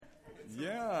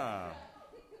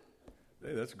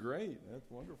That's great. That's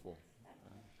wonderful.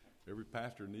 Every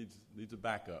pastor needs a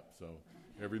backup, so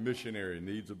every missionary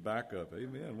needs a backup.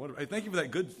 Amen. Wonderful. Hey, thank you for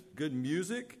that good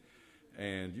music.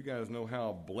 And you guys know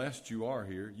how blessed you are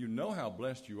here. You know how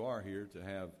blessed you are here to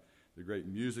have the great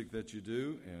music that you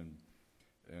do.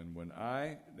 And when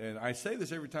I say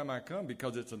this every time I come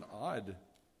because it's an odd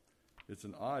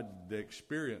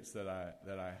experience that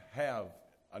I have.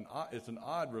 It's an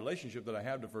odd relationship that I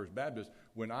have to First Baptist.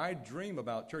 When I dream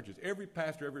about churches, every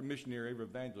pastor, every missionary, every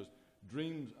evangelist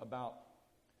dreams about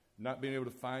not being able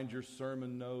to find your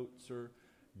sermon notes or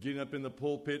getting up in the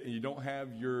pulpit and you don't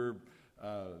have your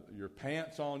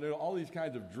pants on. All these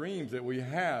kinds of dreams that we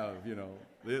have,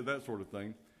 that sort of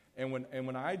thing. And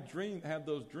when I have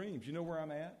those dreams, you know where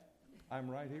I'm at? I'm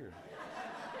right here.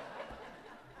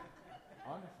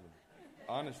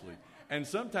 Honestly. And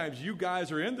sometimes you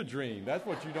guys are in the dream. That's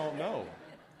what you don't know.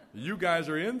 You guys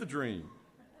are in the dream.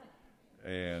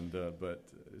 And but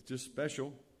it's just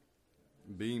special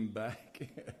being back.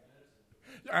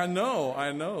 I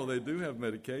know. They do have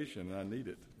medication, and I need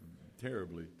it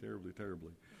terribly.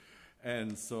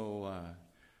 And so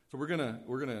we're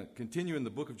gonna continue in the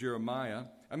book of Jeremiah.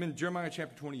 I'm in Jeremiah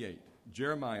chapter 28.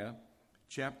 Jeremiah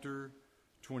chapter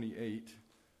 28.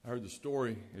 I heard the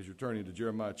story as you're turning to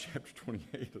Jeremiah chapter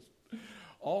 28.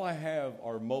 All I have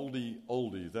are moldy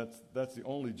oldies. That's the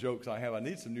only jokes I have. I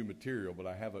need some new material, but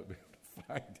I haven't been able to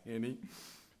find any.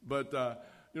 But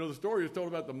the story is told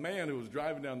about the man who was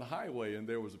driving down the highway, and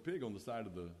there was a pig on the side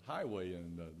of the highway,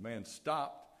 and the man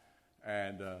stopped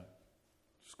and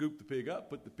scooped the pig up,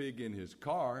 put the pig in his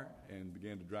car, and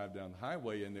began to drive down the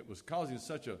highway. And it was causing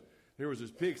there was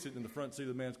this pig sitting in the front seat of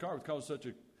the man's car. It was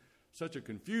causing such a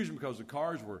confusion because the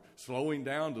cars were slowing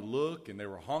down to look, and they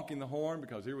were honking the horn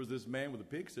because here was this man with a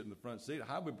pig sitting in the front seat. A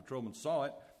highway patrolman saw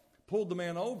it, pulled the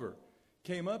man over,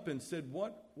 came up and said,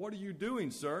 What are you doing,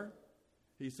 sir?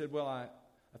 He said, well, I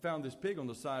found this pig on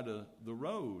the side of the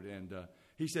road. And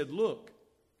he said, look,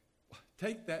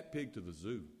 take that pig to the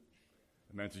zoo.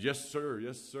 The man said, yes,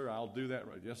 sir, I'll do that.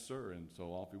 Right. Yes, sir. And so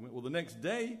off he went. Well, the next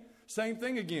day, same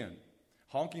thing again.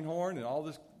 Honking horn and all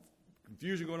this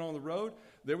confusion going on the road.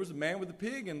 There was a man with a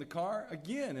pig in the car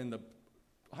again. And the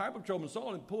highway patrolman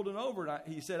saw it and pulled it over.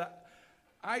 And he said,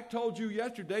 I told you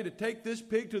yesterday to take this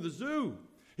pig to the zoo.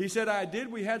 He said, I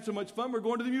did. We had so much fun. We're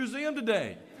going to the museum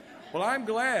today. Well, I'm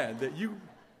glad that you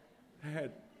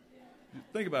had,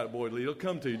 think about it, Boyd Lee. It'll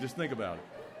come to you. Just think about it.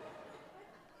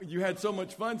 You had so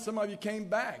much fun. Some of you came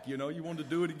back. You wanted to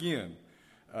do it again.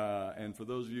 And for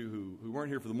those of you who weren't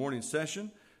here for the morning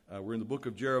session, we're in the book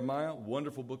of Jeremiah,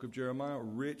 wonderful book of Jeremiah,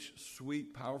 rich,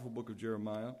 sweet, powerful book of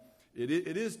Jeremiah. It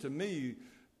is to me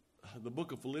the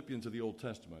book of Philippians of the Old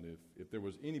Testament. If there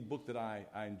was any book that I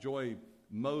enjoy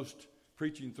most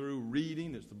preaching through,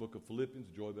 reading, it's the book of Philippians,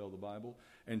 the joy bell of the Bible.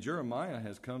 And Jeremiah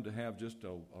has come to have just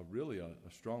a really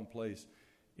strong place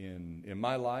in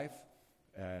my life.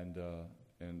 And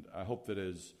I hope that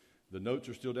as the notes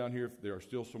are still down here, there are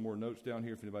still some more notes down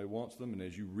here if anybody wants them. And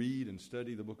as you read and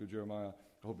study the book of Jeremiah,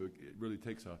 I hope it really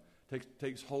takes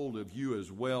hold of you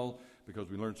as well, because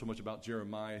we learn so much about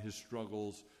Jeremiah, his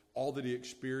struggles, all that he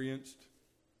experienced.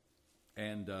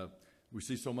 And we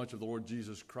see so much of the Lord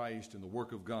Jesus Christ and the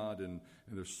work of God, and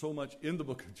there's so much in the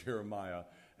book of Jeremiah,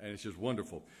 and it's just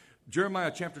wonderful.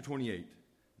 Jeremiah chapter 28,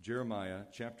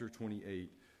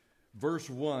 verse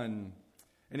 1.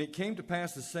 And it came to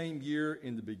pass the same year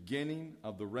in the beginning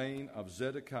of the reign of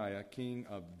Zedekiah, king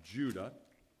of Judah,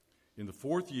 in the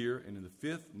 4th year and in the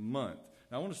 5th month.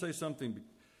 Now I want to say something.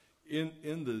 In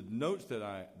the notes that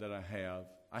I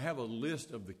have a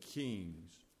list of the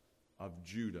kings of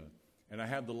Judah. And I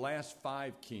have the last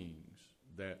 5 kings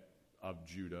of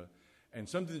Judah. And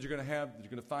something that you're going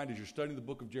to find as you're studying the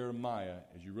book of Jeremiah,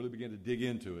 as you really begin to dig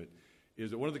into it,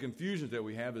 is that one of the confusions that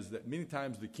we have is that many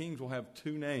times the kings will have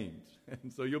 2 names.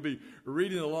 And so you'll be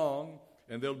reading along,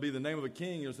 and there'll be the name of a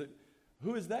king. You'll say,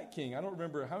 who is that king? I don't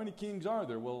remember. How many kings are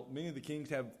there? Well, many of the kings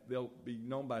they'll be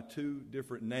known by 2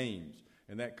 different names,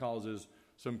 and that causes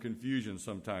some confusion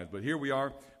sometimes. But here we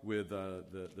are with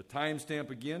the timestamp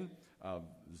again of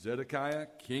Zedekiah,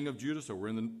 king of Judah. So we're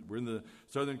in the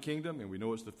southern kingdom, and we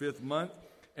know it's the 5th month,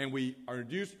 and we are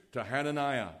introduced to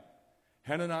Hananiah.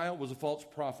 Hananiah was a false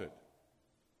prophet.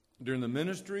 During the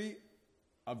ministry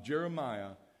of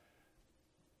Jeremiah,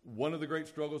 one of the great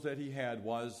struggles that he had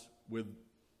was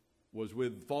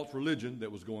with false religion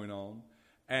that was going on,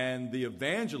 and the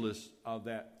evangelists of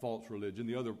that false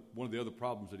religion. One of the other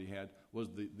problems that he had was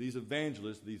these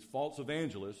evangelists, these false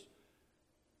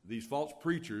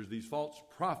preachers, these false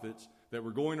prophets that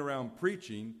were going around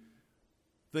preaching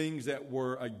things that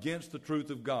were against the truth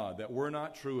of God, that were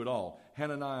not true at all.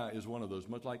 Hananiah is one of those,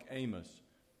 much like Amos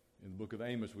In the book of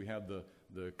Amos, we have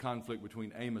the conflict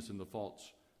between Amos and the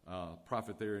false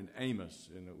prophet there in Amos,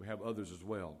 and we have others as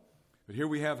well. But here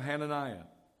we have Hananiah.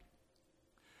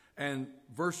 And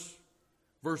verse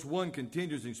 1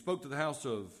 continues, and he spoke to the house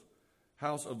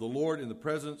of the Lord in the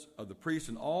presence of the priests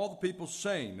and all the people,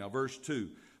 saying, now verse 2,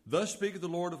 thus speaketh the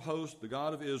Lord of hosts, the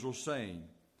God of Israel, saying,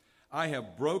 I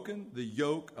have broken the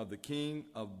yoke of the king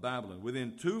of Babylon.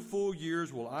 Within 2 full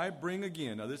years will I bring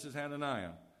again, now this is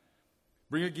Hananiah,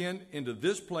 bring again into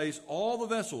this place all the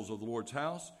vessels of the Lord's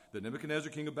house that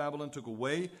Nebuchadnezzar, king of Babylon, took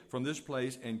away from this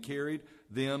place and carried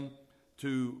them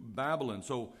to Babylon.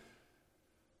 So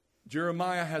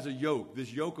Jeremiah has a yoke.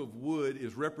 This yoke of wood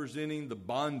is representing the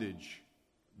bondage,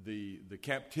 the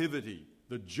captivity,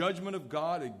 the judgment of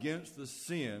God against the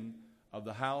sin of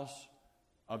the house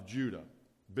of Judah,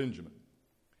 Benjamin.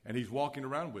 And he's walking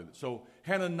around with it. So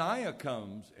Hananiah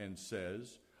comes and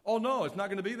says, oh no, it's not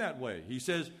going to be that way. He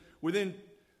says,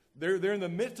 they're in the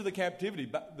midst of the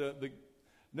captivity.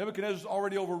 Nebuchadnezzar's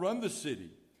already overrun the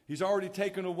city. He's already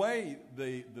taken away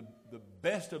the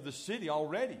best of the city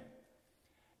already.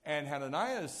 And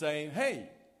Hananiah is saying, hey,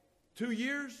 2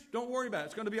 years, don't worry about it.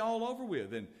 It's going to be all over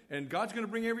with. And God's going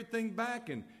to bring everything back,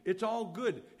 and it's all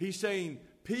good. He's saying,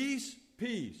 peace,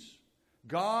 peace.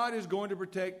 God is going to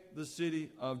protect the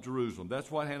city of Jerusalem. That's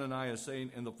what Hananiah is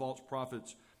saying, and the false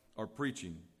prophets are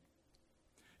preaching.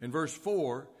 In verse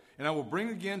 4, and I will bring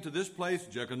again to this place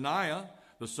Jeconiah,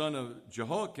 the son of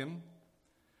Jehoiakim,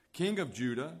 king of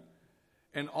Judah,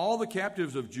 and all the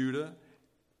captives of Judah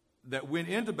that went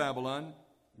into Babylon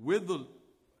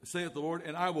saith the Lord,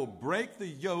 and I will break the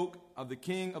yoke of the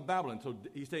king of Babylon. So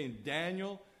he's saying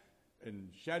Daniel and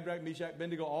Shadrach, Meshach,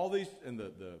 Abednego, all these, and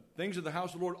the things of the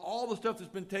house of the Lord, all the stuff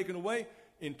that's been taken away,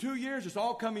 in 2 years it's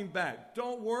all coming back.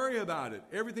 Don't worry about it.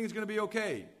 Everything's going to be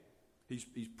okay. He's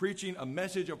preaching a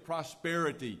message of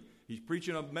prosperity. He's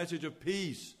preaching a message of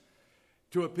peace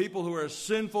to a people who are a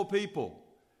sinful people.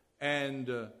 And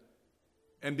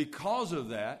because of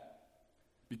that,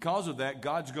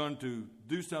 God's going to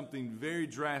do something very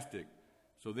drastic.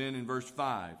 So then in verse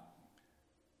 5,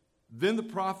 Then the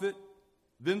prophet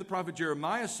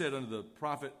Jeremiah said unto the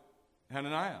prophet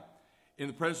Hananiah, in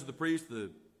the presence of the priest,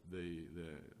 the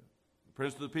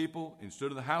presence of the people, and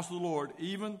stood in the house of the Lord,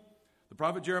 even the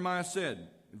prophet Jeremiah said,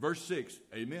 in verse 6,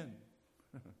 Amen.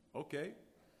 Okay.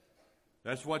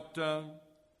 That's what,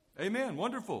 amen,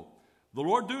 wonderful. The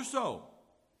Lord do so.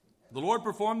 The Lord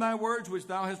perform thy words which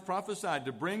thou hast prophesied,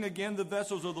 to bring again the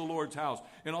vessels of the Lord's house,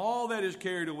 and all that is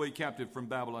carried away captive from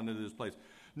Babylon into this place.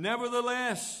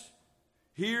 Nevertheless,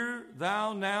 hear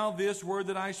thou now this word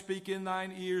that I speak in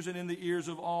thine ears and in the ears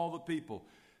of all the people.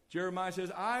 Jeremiah says,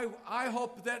 I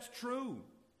hope that's true.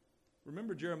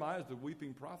 Remember, Jeremiah is the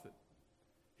weeping prophet.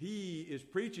 He is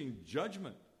preaching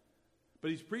judgment, but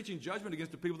he's preaching judgment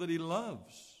against the people that he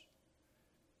loves.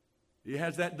 He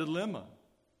has that dilemma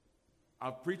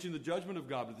of preaching the judgment of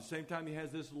God, but at the same time he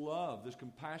has this love, this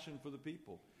compassion for the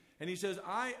people. And he says,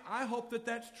 I hope that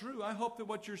that's true. I hope that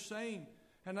what you're saying,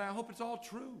 and I hope it's all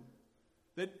true.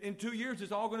 That in 2 years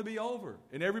it's all going to be over,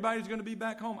 and everybody's going to be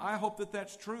back home. I hope that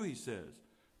that's true, he says.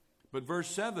 But verse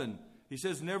 7, he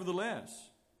says, nevertheless.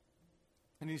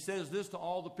 And he says this to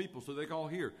all the people, so they can all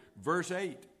hear. Verse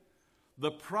 8,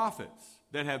 the prophets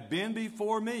that have been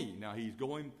before me. Now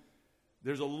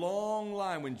there's a long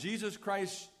line. When Jesus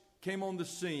Christ came on the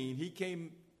scene, he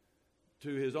came to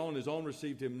his own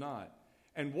received him not.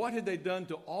 And what had they done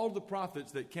to all the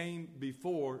prophets that came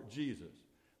before Jesus?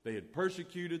 They had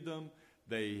persecuted them.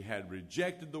 They had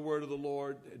rejected the word of the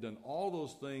Lord. They had done all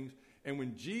those things. And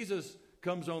when Jesus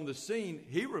comes on the scene,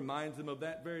 he reminds them of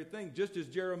that very thing, just as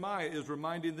Jeremiah is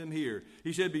reminding them here.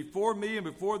 He said, before me and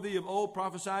before thee of old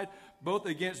prophesied, both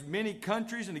against many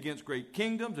countries and against great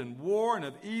kingdoms and war and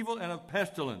of evil and of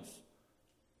pestilence.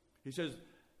 He says,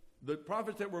 the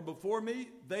prophets that were before me,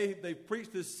 they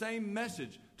preached this same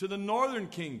message to the northern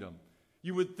kingdom.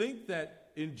 You would think that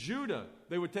in Judah,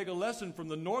 they would take a lesson from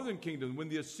the northern kingdom when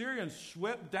the Assyrians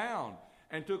swept down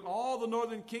and took all the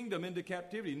northern kingdom into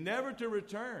captivity, never to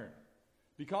return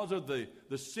because of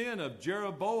the sin of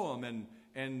Jeroboam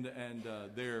and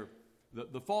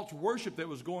the false worship that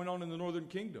was going on in the northern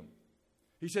kingdom.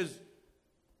 He says,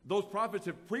 those prophets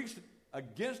have preached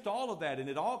against all of that, and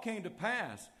it all came to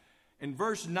pass. In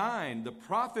verse 9, the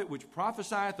prophet which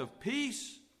prophesieth of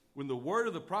peace, when the word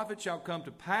of the prophet shall come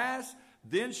to pass,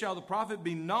 then shall the prophet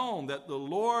be known that the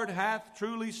Lord hath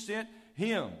truly sent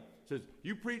him. It says,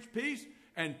 you preach peace,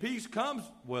 and peace comes.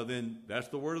 Well, then that's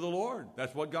the word of the Lord.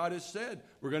 That's what God has said.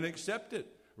 We're going to accept it.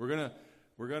 We're going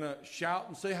to shout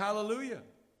and say hallelujah.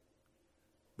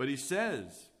 But he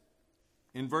says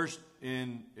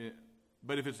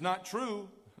but if it's not true,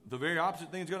 The very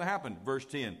opposite thing is going to happen. Verse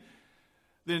 10.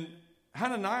 Then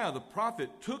Hananiah the prophet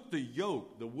took the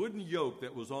yoke, the wooden yoke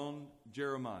that was on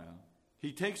Jeremiah.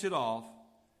 He takes it off,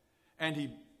 and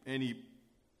he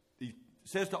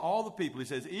says to all the people, he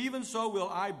says, even so will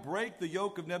I break the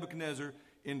yoke of Nebuchadnezzar,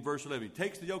 in verse 11. He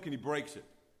takes the yoke and he breaks it.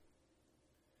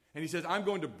 And he says, I'm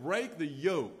going to break the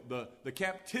yoke, the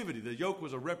captivity. The yoke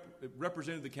was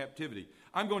represented the captivity.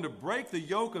 I'm going to break the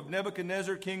yoke of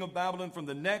Nebuchadnezzar, king of Babylon, from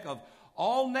the neck of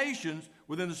all nations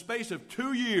within the space of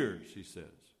 2 years, he says.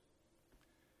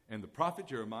 And the prophet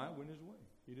Jeremiah went his way.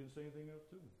 He didn't say anything else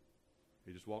to him.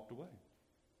 He just walked away.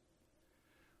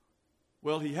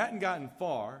 Well, he hadn't gotten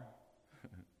far,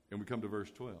 and we come to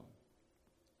verse 12.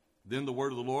 Then the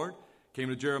word of the Lord came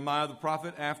to Jeremiah the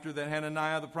prophet after that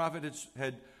Hananiah the prophet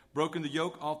had broken the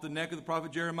yoke off the neck of the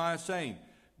prophet Jeremiah, saying,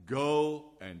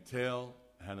 go and tell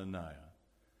Hananiah.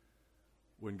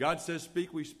 When God says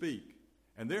speak, we speak.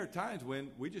 And there are times when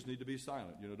we just need to be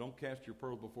silent. Don't cast your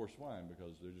pearls before swine,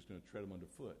 because they're just going to tread them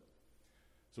underfoot.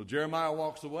 So Jeremiah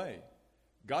walks away.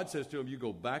 God says to him, you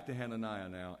go back to Hananiah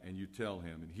now and you tell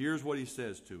him. And here's what he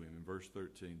says to him in verse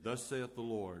 13. Thus saith the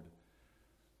Lord,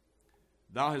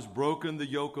 thou hast broken the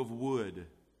yoke of wood,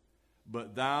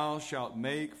 but thou shalt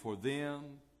make for them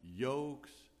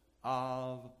yokes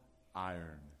of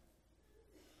iron.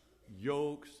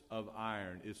 Yokes of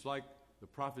iron. It's like the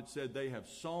prophet said, they have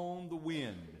sown the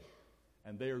wind,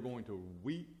 and they are going to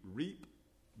reap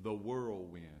the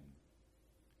whirlwind.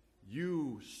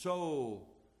 You sow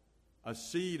a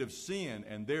seed of sin,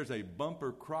 and there's a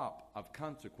bumper crop of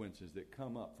consequences that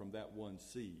come up from that one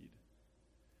seed.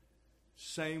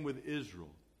 Same with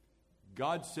Israel.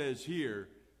 God says here,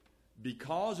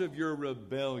 because of your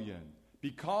rebellion,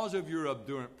 because of your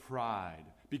obdurate pride,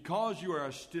 because you are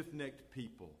a stiff-necked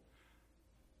people,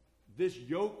 this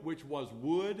yoke which was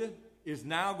wood is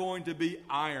now going to be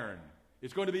iron.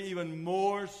 It's going to be even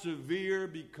more severe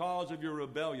because of your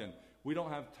rebellion. We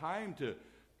don't have time to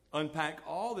unpack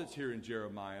all that's here in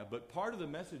Jeremiah, but part of the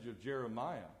message of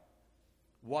Jeremiah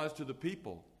was to the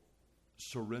people,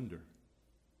 surrender.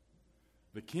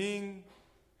 The king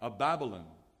of Babylon,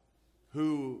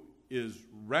 who is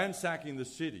ransacking the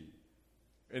city,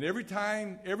 and every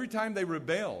time they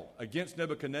rebel against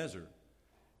Nebuchadnezzar,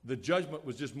 the judgment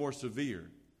was just more severe.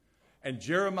 And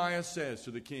Jeremiah says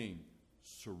to the king,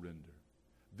 surrender.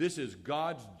 This is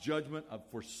God's judgment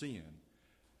for sin.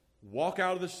 Walk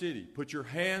out of the city, put your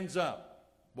hands up,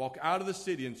 walk out of the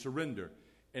city and surrender,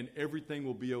 and everything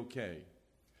will be okay.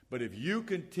 But if you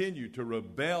continue to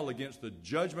rebel against the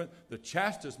judgment, the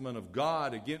chastisement of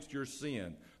God against your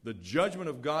sin, the judgment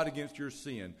of God against your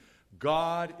sin,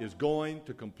 God is going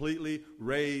to completely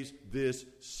raze this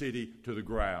city to the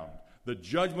ground. The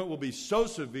judgment will be so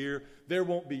severe, there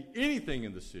won't be anything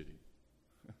in the city.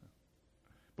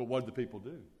 But what did the people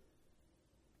do?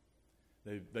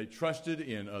 They trusted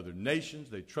in other nations.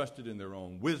 They trusted in their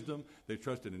own wisdom. They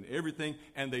trusted in everything.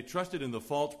 And they trusted in the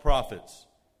false prophets.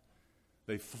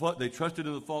 They trusted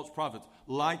in the false prophets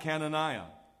like Hananiah.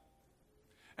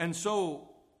 And so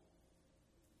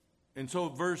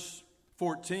verse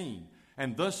 14,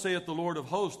 and thus saith the Lord of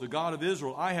hosts, the God of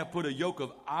Israel, I have put a yoke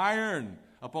of iron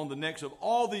upon the necks of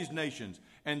all these nations,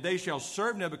 and they shall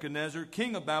serve Nebuchadnezzar,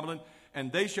 king of Babylon,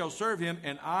 and they shall serve him,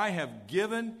 and I have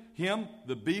given him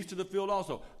the beast of the field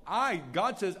also.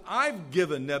 God says, I've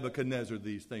given Nebuchadnezzar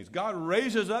these things. God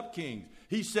raises up kings.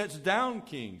 He sets down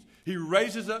kings. He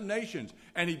raises up nations,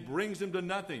 and he brings them to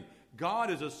nothing. God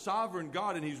is a sovereign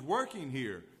God, and he's working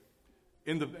here.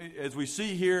 As we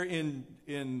see here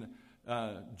in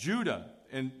Judah,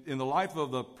 and in the life of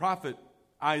the prophet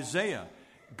Isaiah,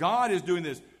 God is doing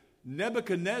this.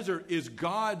 Nebuchadnezzar is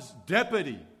God's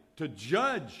deputy to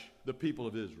judge the people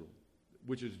of Israel,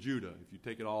 which is Judah, if you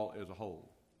take it all as a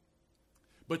whole.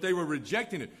 But they were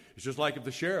rejecting it. It's just like if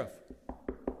the sheriff,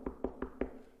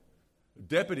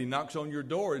 deputy knocks on your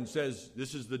door and says,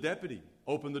 this is the deputy,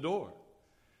 open the door.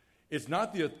 It's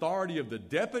not the authority of the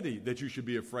deputy that you should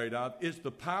be afraid of. It's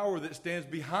the power that stands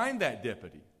behind that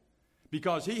deputy,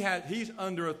 because he's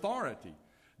under authority.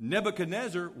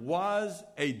 Nebuchadnezzar was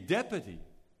a deputy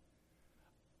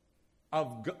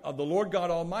of the Lord God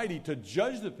Almighty to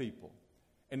judge the people.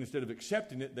 And instead of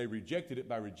accepting it, they rejected it.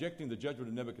 By rejecting the judgment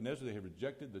of Nebuchadnezzar, they have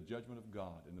rejected the judgment of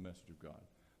God and the message of God.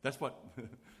 That's what, we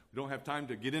don't have time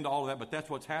to get into all of that, but that's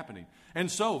what's happening. And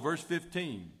so, verse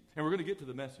 15, and we're going to get to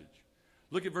the message.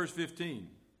 Look at verse 15.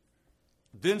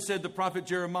 Then said the prophet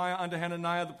Jeremiah unto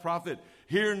Hananiah the prophet,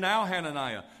 hear now,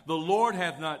 Hananiah, the Lord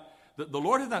hath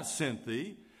not sent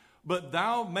thee, but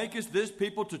thou makest this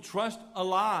people to trust a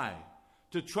lie,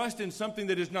 to trust in something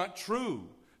that is not true.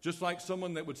 Just like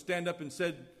someone that would stand up and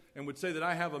said and would say that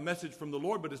I have a message from the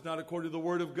Lord, but it's not according to the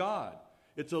Word of God.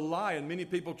 It's a lie, and many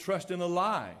people trust in a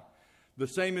lie. The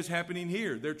same is happening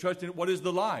here. They're trusting, what is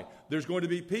the lie? There's going to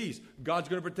be peace. God's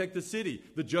going to protect the city.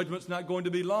 The judgment's not going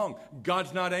to be long.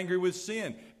 God's not angry with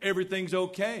sin. Everything's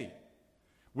okay.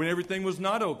 When everything was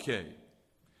not okay.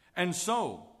 And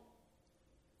so,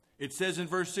 it says in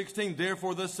verse 16,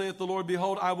 therefore thus saith the Lord,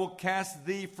 behold, I will cast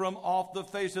thee from off the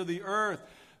face of the earth.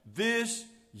 This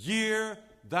year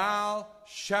thou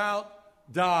shalt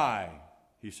die,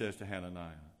 he says to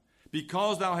Hananiah,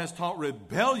 because thou hast taught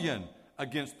rebellion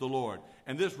against the Lord.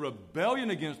 And this rebellion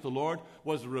against the Lord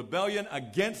was a rebellion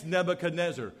against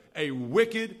Nebuchadnezzar, a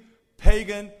wicked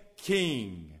pagan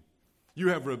king. You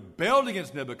have rebelled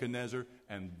against Nebuchadnezzar,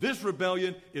 and this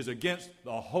rebellion is against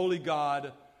the holy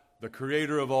God, the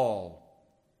creator of all.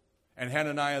 And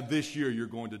Hananiah, this year you're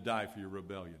going to die for your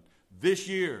rebellion. This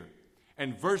year.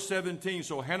 And verse 17,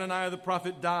 so Hananiah the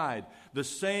prophet died the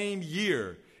same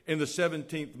year in the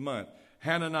 17th month.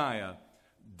 Hananiah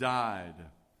died.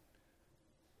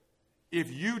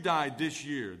 If you died this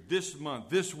year, this month,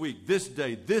 this week, this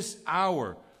day, this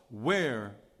hour,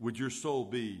 where would your soul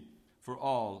be for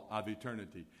all of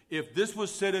eternity? If this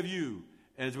was said of you,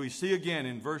 as we see again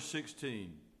in verse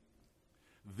 16,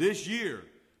 this year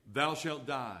thou shalt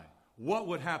die, what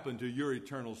would happen to your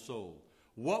eternal soul?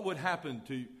 What would happen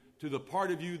to the part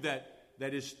of you that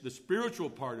is the spiritual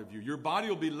part of you? Your body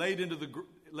will be laid in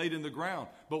the ground,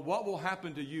 but what will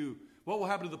happen to you? What will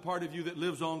happen to the part of you that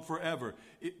lives on forever?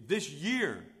 If this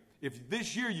year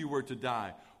you were to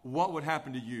die, what would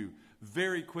happen to you?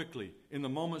 Very quickly, in the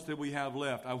moments that we have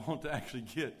left, I want to actually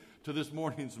get to this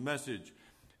morning's message.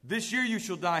 This year you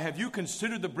shall die. Have you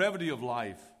considered the brevity of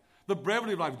life? The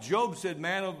brevity of life. Job said,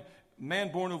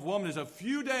 man born of woman is a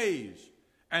few days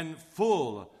and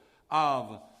full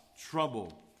of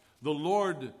trouble. The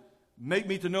Lord make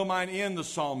me to know mine end, the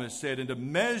psalmist said, and to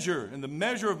measure, in the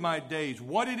measure of my days,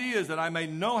 what it is that I may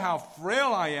know how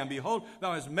frail I am. Behold,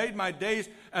 thou hast made my days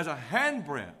as a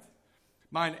handbreadth.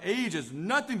 Mine age is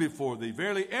nothing before thee.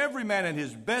 Verily, every man in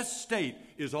his best state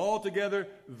is altogether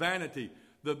vanity.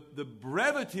 The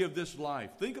brevity of this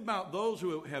life. Think about those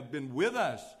who have been with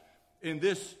us in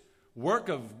this work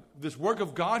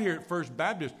of God here at First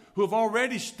Baptist, who have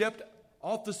already stepped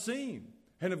off the scene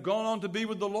and have gone on to be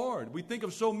with the Lord. We think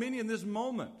of so many in this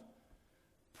moment.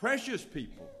 Precious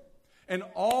people. And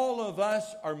all of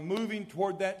us are moving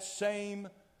toward that same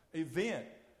event.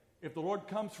 If the Lord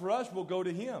comes for us, we'll go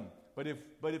to Him. But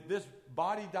if this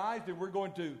body dies, then we're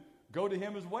going to go to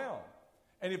Him as well.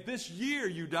 And if this year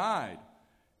you died,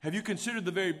 have you considered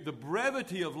the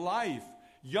brevity of life?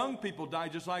 Young people die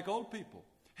just like old people.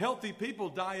 Healthy people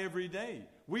die every day.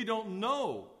 We don't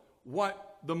know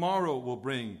what the morrow will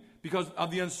bring because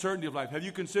of the uncertainty of life. Have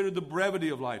you considered the brevity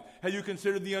of life? Have you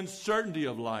considered the uncertainty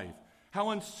of life? How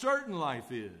uncertain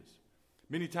life is.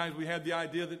 Many times we have the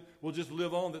idea that we'll just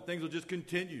live on, that things will just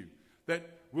continue, that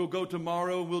we'll go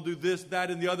tomorrow, we'll do this, that,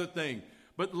 and the other thing.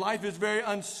 But life is very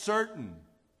uncertain.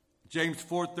 James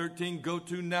 4:13, go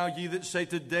to now ye that say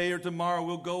today or tomorrow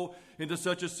we'll go into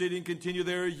such a city and continue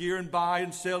there a year and buy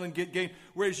and sell and get gain,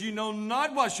 whereas ye know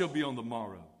not what shall be on the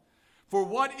morrow. For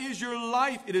what is your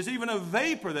life? It is even a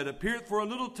vapor that appeareth for a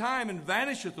little time and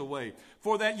vanisheth away.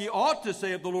 For that ye ought to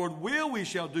say, if the Lord will, we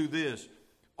shall do this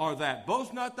or that.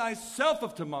 Boast not thyself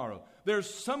of tomorrow.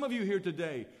 There's some of you here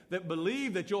today that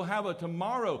believe that you'll have a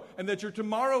tomorrow and that your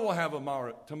tomorrow will have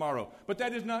a tomorrow. But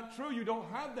that is not true. You don't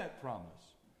have that promise.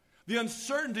 The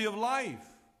uncertainty of life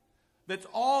that's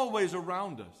always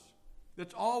around us.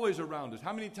 That's always around us.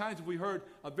 How many times have we heard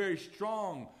of very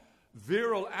strong,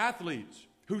 virile athletes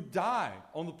who die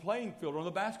on the playing field or on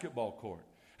the basketball court?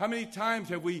 How many times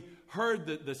have we heard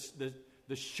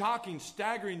the shocking,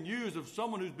 staggering news of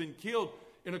someone who's been killed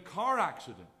in a car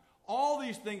accident? All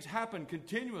these things happen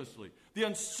continuously. The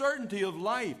uncertainty of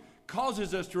life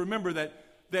causes us to remember that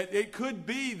it could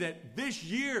be that this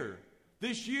year,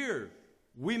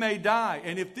 we may die.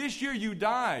 And if this year you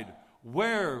died,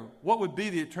 what would be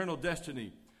the eternal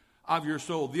destiny of your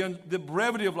soul? The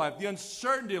brevity of life, the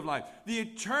uncertainty of life, the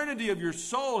eternity of your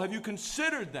soul. Have you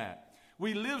considered that?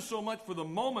 We live so much for the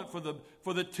moment,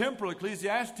 for the temporal.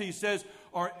 Ecclesiastes says,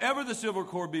 or ever the silver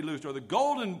cord be loosed, or the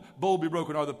golden bowl be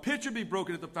broken, or the pitcher be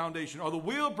broken at the foundation, or the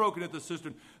wheel broken at the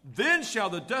cistern, then shall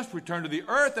the dust return to the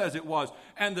earth as it was,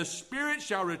 and the spirit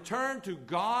shall return to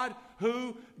God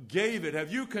who gave it.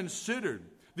 Have you considered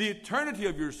the eternity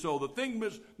of your soul? The thing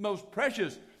most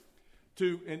precious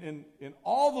in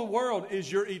all the world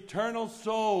is your eternal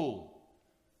soul.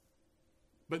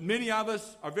 But many of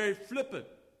us are very flippant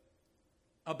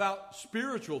about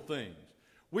spiritual things.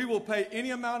 We will pay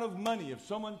any amount of money. If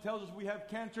someone tells us we have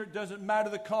cancer, it doesn't matter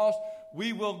the cost.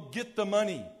 We will get the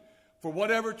money for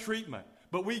whatever treatment.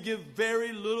 But we give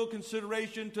very little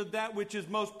consideration to that which is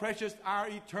most precious, our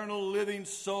eternal living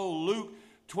soul. Luke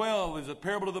 12 is a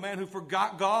parable of the man who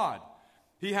forgot God.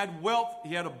 He had wealth,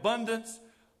 he had abundance,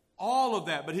 all of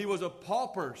that, but he was a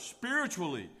pauper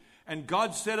spiritually. And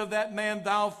God said of that man,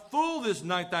 thou fool, this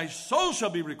night thy soul shall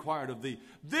be required of thee.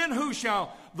 Then who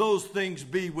shall those things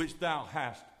be which thou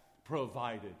hast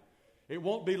provided? It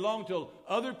won't be long till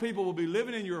other people will be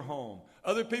living in your home.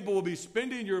 Other people will be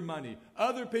spending your money.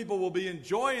 Other people will be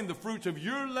enjoying the fruits of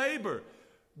your labor.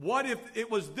 What if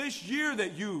it was this year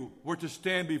that you were to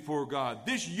stand before God?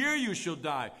 This year you shall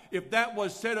die. If that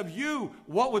was said of you,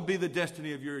 what would be the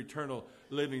destiny of your eternal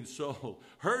living soul?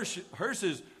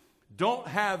 Hearses don't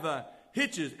have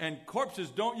hitches, and corpses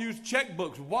don't use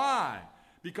checkbooks. Why?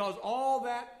 Because all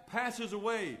that passes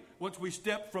away once we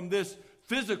step from this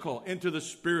physical into the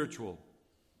spiritual.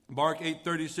 Mark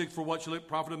 8:36, for what shall it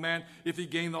profit a man if he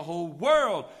gain the whole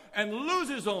world and lose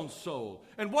his own soul?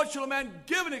 And what shall a man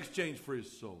give in exchange for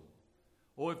his soul?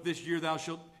 Or if this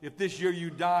year you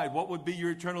died, what would be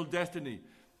your eternal destiny?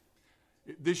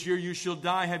 This year you shall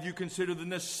die. Have you considered the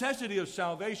necessity of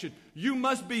salvation? You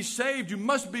must be saved. You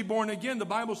must be born again. The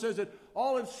Bible says that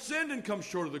all have sinned and come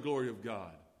short of the glory of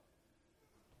God.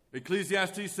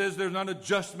 Ecclesiastes says there's not a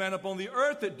just man upon the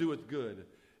earth that doeth good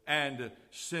and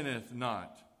sinneth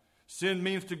not. Sin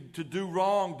means to do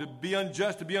wrong, to be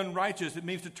unjust, to be unrighteous. It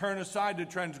means to turn aside, to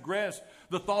transgress.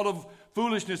 The thought of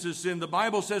foolishness is sin. The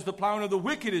Bible says the plowing of the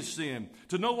wicked is sin.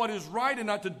 To know what is right and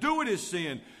not to do it is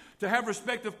sin. To have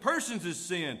respect of persons is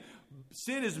sin.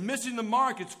 Sin is missing the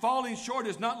mark. It's falling short.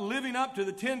 It's not living up to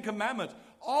the 10 commandments.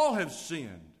 All have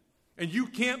sinned. And you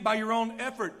can't, by your own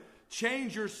effort,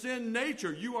 change your sin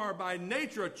nature. You are by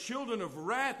nature a children of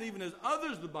wrath, even as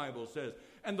others, the Bible says.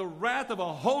 And the wrath of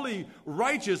a holy,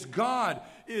 righteous God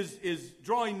is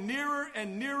drawing nearer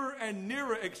and nearer and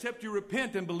nearer, except you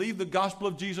repent and believe the gospel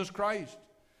of Jesus Christ.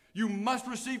 You must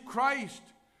receive Christ.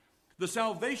 The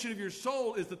salvation of your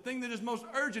soul is the thing that is most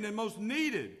urgent and most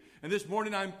needed. And this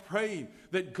morning I'm praying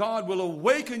that God will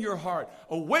awaken your heart,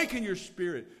 awaken your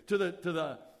spirit to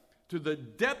the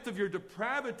depth of your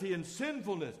depravity and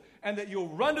sinfulness, and that you'll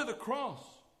run to the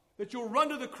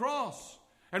cross,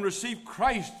 and receive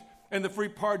Christ and the free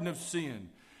pardon of sin.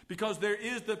 Because there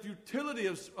is the futility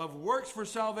of works for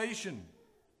salvation.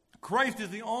 Christ is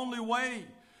the only way.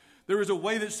 There is a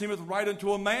way that seemeth right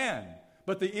unto a man,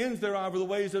 but the ends thereof are the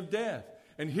ways of death.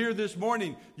 And here this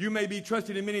morning, you may be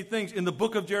trusting in many things. In the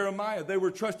book of Jeremiah, they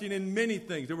were trusting in many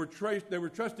things. They were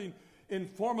trusting in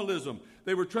formalism.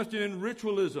 They were trusting in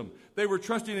ritualism. They were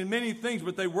trusting in many things,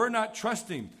 but they were not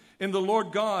trusting in the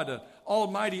Lord God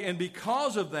Almighty. And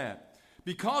because of that,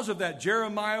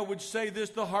 Jeremiah would say this: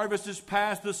 the harvest is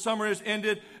past, the summer is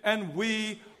ended, and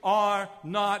we are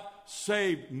not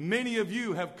saved. Many of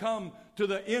you have come to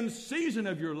the end season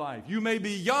of your life. You may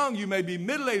be young, you may be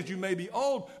middle-aged, you may be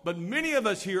old, but many of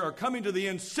us here are coming to the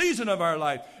end season of our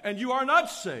life, and you are not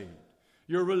saved.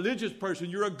 You're a religious person,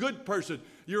 you're a good person,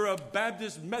 you're a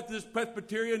Baptist, Methodist,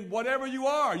 Presbyterian, whatever you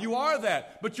are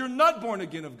that, but you're not born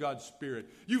again of God's Spirit.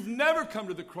 You've never come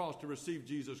to the cross to receive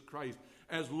Jesus Christ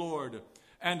as Lord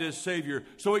and as Savior.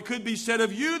 So it could be said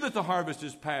of you that the harvest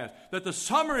is past, that the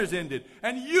summer is ended,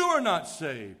 and you are not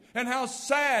saved. And how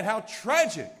sad, how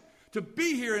tragic to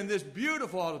be here in this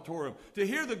beautiful auditorium, to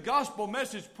hear the gospel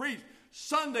message preached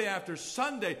Sunday after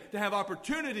Sunday, to have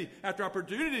opportunity after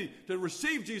opportunity to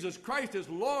receive Jesus Christ as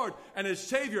Lord and as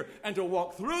Savior, and to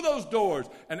walk through those doors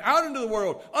and out into the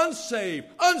world unsaved.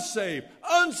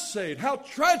 How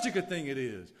tragic a thing it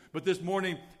is. But this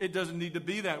morning, it doesn't need to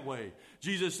be that way.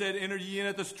 Jesus said, enter ye in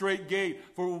at the strait gate,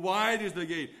 for wide is the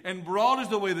gate, and broad is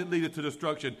the way that leadeth to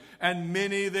destruction. And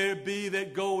many there be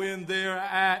that go in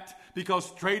thereat, because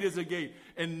strait is the gate,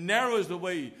 and narrow is the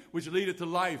way which leadeth to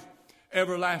life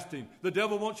everlasting. The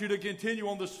devil wants you to continue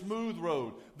on the smooth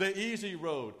road, the easy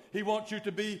road. He wants you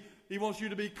to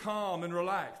be calm and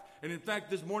relaxed. And in fact,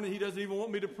 this morning, he doesn't even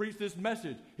want me to preach this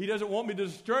message. He doesn't want me to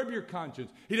disturb your conscience.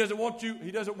 He doesn't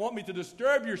want me to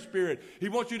disturb your spirit. He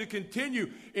wants you to continue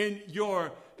in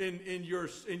your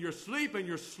sleep and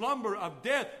your slumber of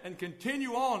death, and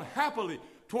continue on happily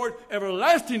toward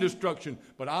everlasting destruction.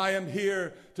 But I am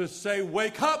here to say,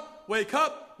 wake up, wake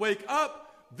up, wake up.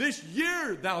 This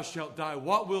year thou shalt die.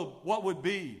 What would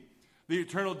be the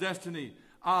eternal destiny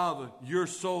of your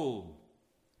soul?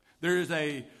 There is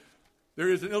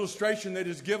an illustration that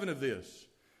is given of this,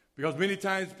 because many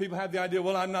times people have the idea,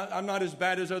 well, I'm not as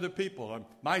bad as other people.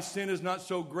 My sin is not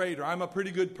so great, or I'm a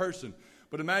pretty good person.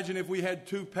 But imagine if we had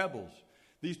two pebbles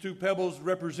These two pebbles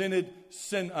represented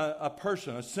a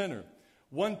person, a sinner.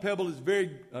 One pebble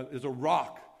is a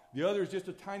rock. The other is just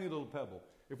a tiny little pebble.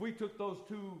 If we took those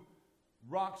two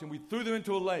rocks and we threw them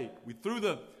into a lake, we threw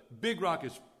the big rock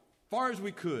as far as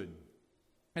we could,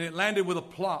 and it landed with a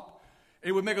plop,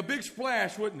 it would make a big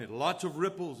splash, wouldn't it? Lots of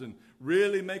ripples and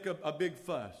really make a big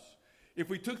fuss. If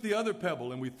we took the other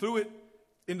pebble and we threw it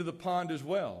into the pond as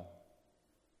well,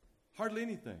 hardly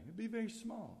anything. It'd be very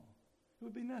small. It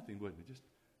would be nothing, wouldn't it? Just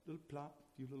a little plop,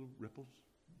 a few little ripples.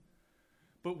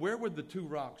 But where would the two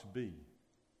rocks be?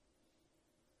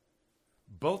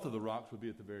 Both of the rocks would be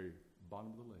at the very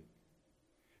bottom of the lake.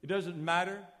 It doesn't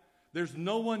matter. There's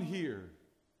no one here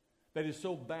that is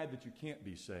so bad that you can't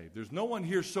be saved. There's no one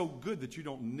here so good that you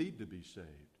don't need to be saved.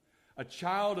 A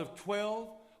child of 12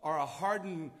 or a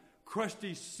hardened,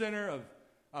 crusty sinner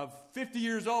of 50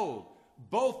 years old,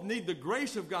 both need the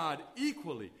grace of God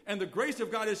equally, and the grace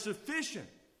of God is sufficient.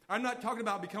 I'm not talking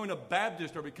about becoming a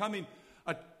Baptist or becoming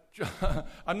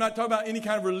I'm not talking about any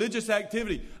kind of religious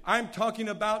activity. I'm talking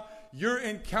about your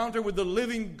encounter with the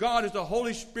living God as the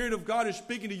Holy Spirit of God is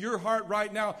speaking to your heart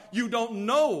right now. You don't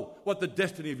know what the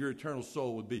destiny of your eternal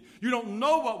soul would be. You don't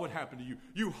know what would happen to you.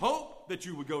 You hope that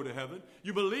you would go to heaven.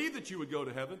 You believe that you would go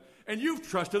to heaven. And you've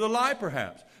trusted a lie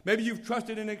perhaps. Maybe you've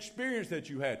trusted in an experience that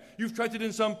you had. You've trusted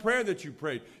in some prayer that you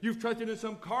prayed. You've trusted in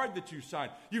some card that you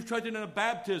signed. You've trusted in a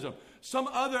baptism. Some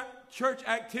other church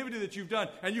activity that you've done.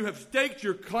 And you have staked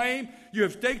your claim. You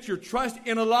have staked your trust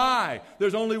in a lie.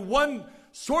 There's only one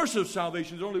source of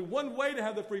salvation. There's only one way to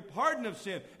have the free pardon of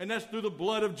sin, and that's through the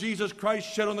blood of Jesus Christ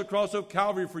shed on the cross of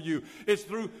Calvary for you. It's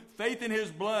through faith in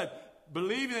his blood,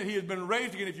 believing that he has been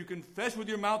raised again. If you confess with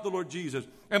your mouth the Lord Jesus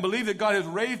and believe that God has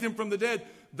raised him from the dead,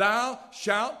 thou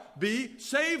shalt be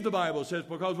saved, the Bible says,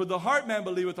 because with the heart man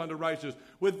believeth unto righteousness,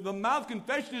 with the mouth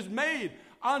confession is made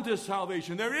unto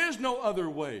salvation. There is no other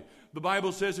way. The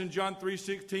Bible says in John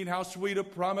 3:16, how sweet a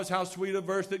promise, how sweet a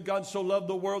verse, that God so loved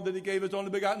the world that he gave his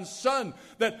only begotten Son,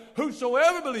 that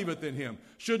whosoever believeth in him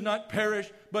should not perish,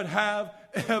 but have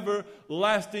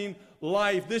everlasting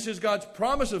life. This is God's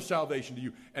promise of salvation to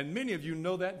you. And many of you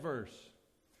know that verse.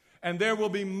 And there will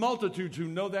be multitudes who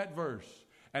know that verse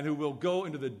and who will go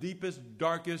into the deepest,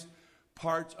 darkest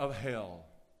parts of hell,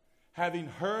 having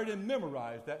heard and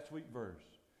memorized that sweet verse.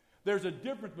 There's a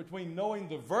difference between knowing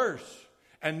the verse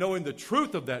and knowing the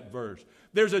truth of that verse.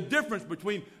 There's a difference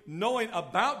between knowing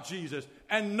about Jesus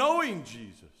and knowing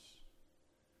Jesus.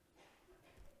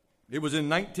 It was in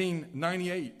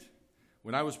 1998,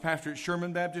 when I was pastor at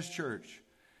Sherman Baptist Church,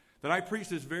 that I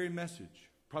preached this very message.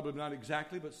 Probably not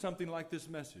exactly, but something like this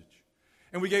message.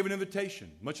 And we gave an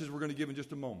invitation, much as we're going to give in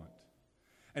just a moment.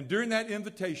 And during that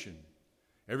invitation,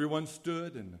 everyone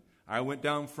stood, and I went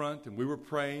down front, and we were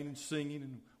praying and singing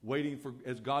and waiting for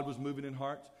as God was moving in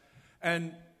hearts.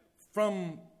 And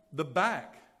from the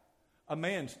back, a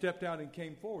man stepped out and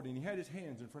came forward, and he had his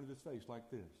hands in front of his face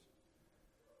like this.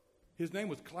 His name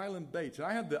was Clyland Bates.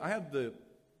 And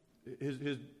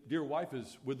his dear wife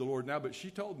is with the Lord now, but she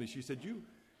told me, she said,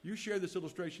 you share this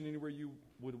illustration anywhere you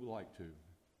would like to.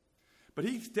 But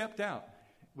he stepped out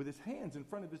with his hands in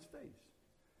front of his face.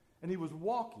 And he was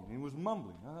walking, and he was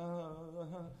mumbling.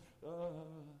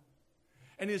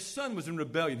 And his son was in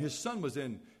rebellion. His son was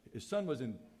in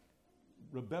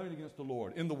rebellion against the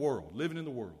Lord, in the world, living in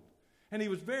the world. And he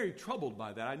was very troubled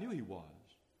by that. I knew he was.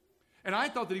 And I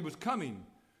thought that he was coming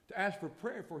to ask for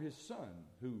prayer for his son,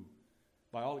 who,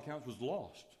 by all accounts, was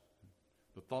lost.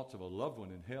 The thoughts of a loved one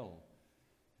in hell,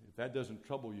 if that doesn't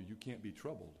trouble you, you can't be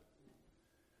troubled.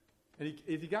 And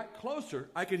if he got closer,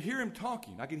 I could hear him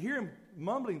talking. I could hear him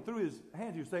mumbling through his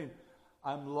hands. He was saying,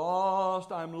 I'm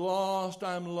lost, I'm lost,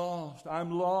 I'm lost,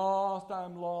 I'm lost,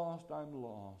 I'm lost, I'm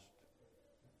lost.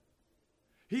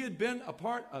 He had been a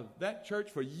part of that church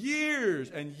for years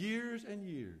and years and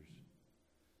years.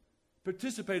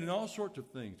 Participated in all sorts of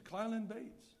things. Clyland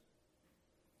Bates.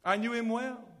 I knew him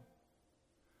well.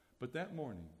 But that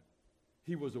morning,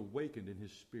 he was awakened in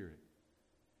his spirit.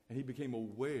 And he became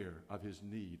aware of his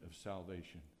need of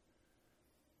salvation.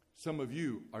 Some of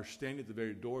you are standing at the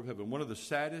very door of heaven. One of the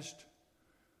saddest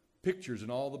pictures in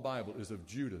all the Bible is of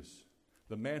Judas,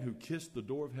 the man who kissed the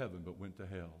door of heaven but went to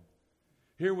hell.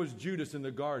 Here was Judas in the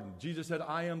garden. Jesus said,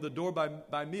 I am the door.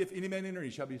 By me, if any man enter,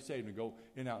 he shall be saved, and go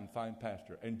in out and find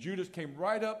pasture. And Judas came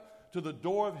right up to the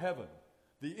door of heaven,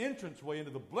 the entranceway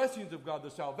into the blessings of God, the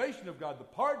salvation of God, the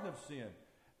pardon of sin,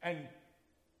 and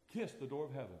kissed the door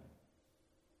of heaven,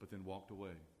 but then walked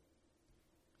away.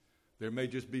 There may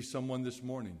just be someone this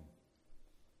morning.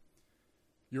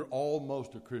 You're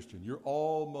almost a Christian. You're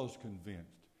almost convinced.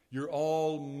 You're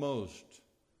almost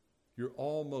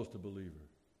a believer.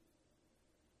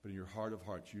 But in your heart of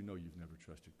hearts, you know you've never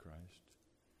trusted Christ.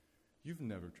 You've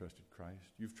never trusted Christ.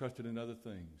 You've trusted in other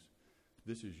things.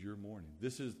 This is your morning.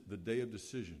 This is the day of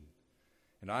decision.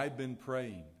 And I've been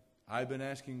praying. I've been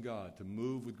asking God to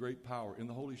move with great power in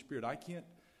the Holy Spirit. I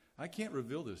can't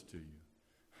reveal this to you.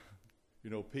 You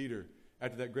know, Peter,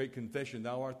 after that great confession,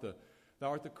 thou art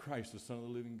the Christ, the Son of the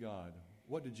living God.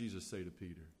 What did Jesus say to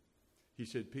Peter? He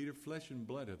said, Peter, flesh and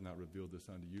blood hath not revealed this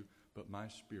unto you, but my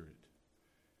Spirit.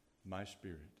 My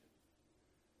Spirit.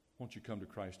 Won't you come to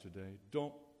Christ today?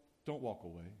 Don't walk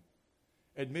away.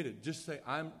 Admit it. Just say,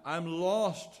 I'm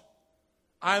lost.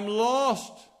 I'm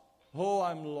lost. Oh,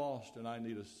 I'm lost, and I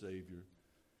need a Savior.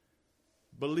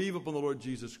 Believe upon the Lord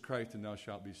Jesus Christ, and thou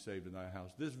shalt be saved in thy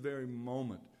house. This very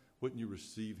moment, wouldn't you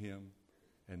receive him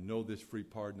and know this free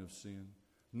pardon of sin?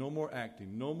 No more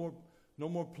acting, no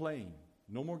more playing,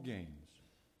 no more games.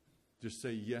 Just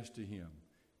say yes to him,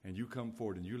 and you come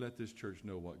forward and you let this church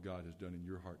know what God has done in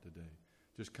your heart today.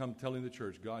 Just come telling the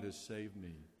church, God has saved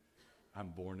me. I'm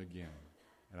born again,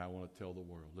 and I want to tell the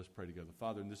world. Let's pray together.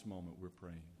 Father, in this moment, we're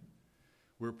praying.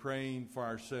 We're praying for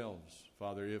ourselves,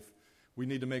 Father. If we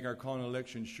need to make our calling and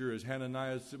election sure, as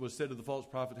Hananiah was said to the false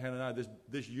prophet Hananiah,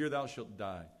 this year thou shalt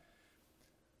die.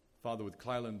 Father, with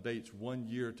Clyland Bates, 1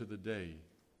 year to the day,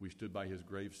 we stood by his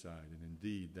graveside, and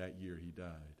indeed, that year he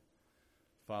died.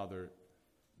 Father,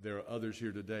 there are others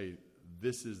here today.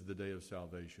 This is the day of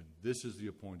salvation. This is the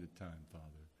appointed time, Father.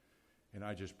 And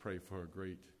I just pray for a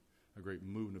great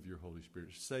movement of your Holy Spirit.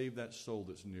 Save that soul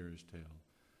that's near his tail.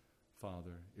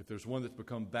 Father, if there's one that's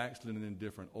become backslidden and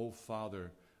indifferent, oh,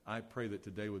 Father, I pray that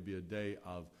today would be a day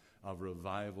of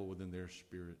revival within their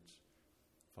spirits.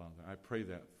 Father, I pray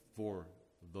that for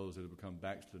those that have become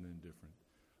backslidden and indifferent.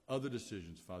 Other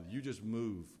decisions, Father, you just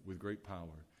move with great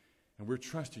power. And we're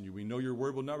trusting you. We know your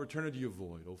word will not return unto you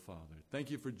void, oh, Father. Thank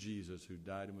you for Jesus who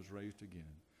died and was raised again.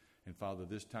 And, Father,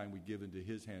 this time we give into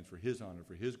his hands for his honor,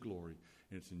 for his glory.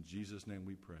 And it's in Jesus' name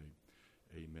we pray.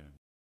 Amen.